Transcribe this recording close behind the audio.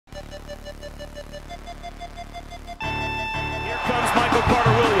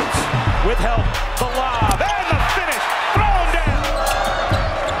with help, the lob, and the finish, thrown down.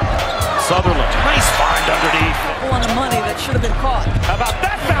 Sutherland, nice find underneath. On the money that should have been caught. How about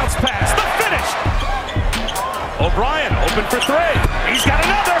that bounce pass, the finish. O'Brien open for three, he's got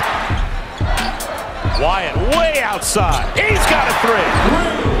another. Wyatt way outside, he's got a three.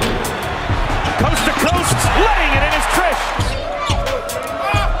 Coast to coast, laying it in his Trish.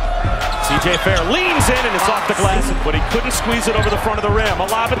 C.J. Fair leans in and it's off the glass, but he couldn't squeeze it over the front of the rim. A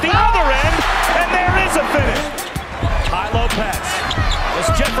lob at the other end, and there is a finish. High-low pass. It's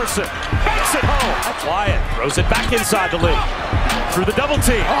Jefferson, banks it home. Wyatt throws it back inside the league. Through the double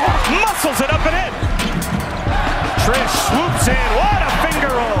team, muscles it up and in. Trish swoops in, what a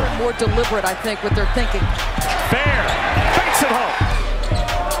finger roll. More deliberate, I think, with their thinking. Fair, banks it home.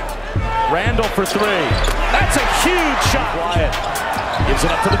 Randall for three. That's a huge shot. Wyatt gives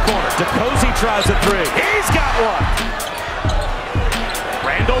it up to the corner. DeCozy tries a three. He's got one.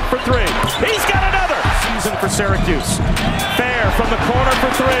 Randall for three. He's got another. Season for Syracuse. Fair from the corner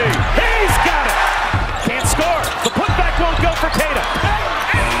for three. He's got it. Can't score. The putback won't go for Tatum.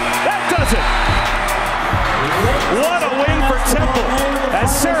 That does it. What a win for Temple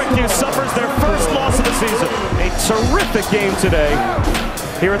as Syracuse suffers their first loss of the season. A terrific game today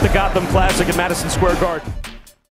here at the Gotham Classic at Madison Square Garden.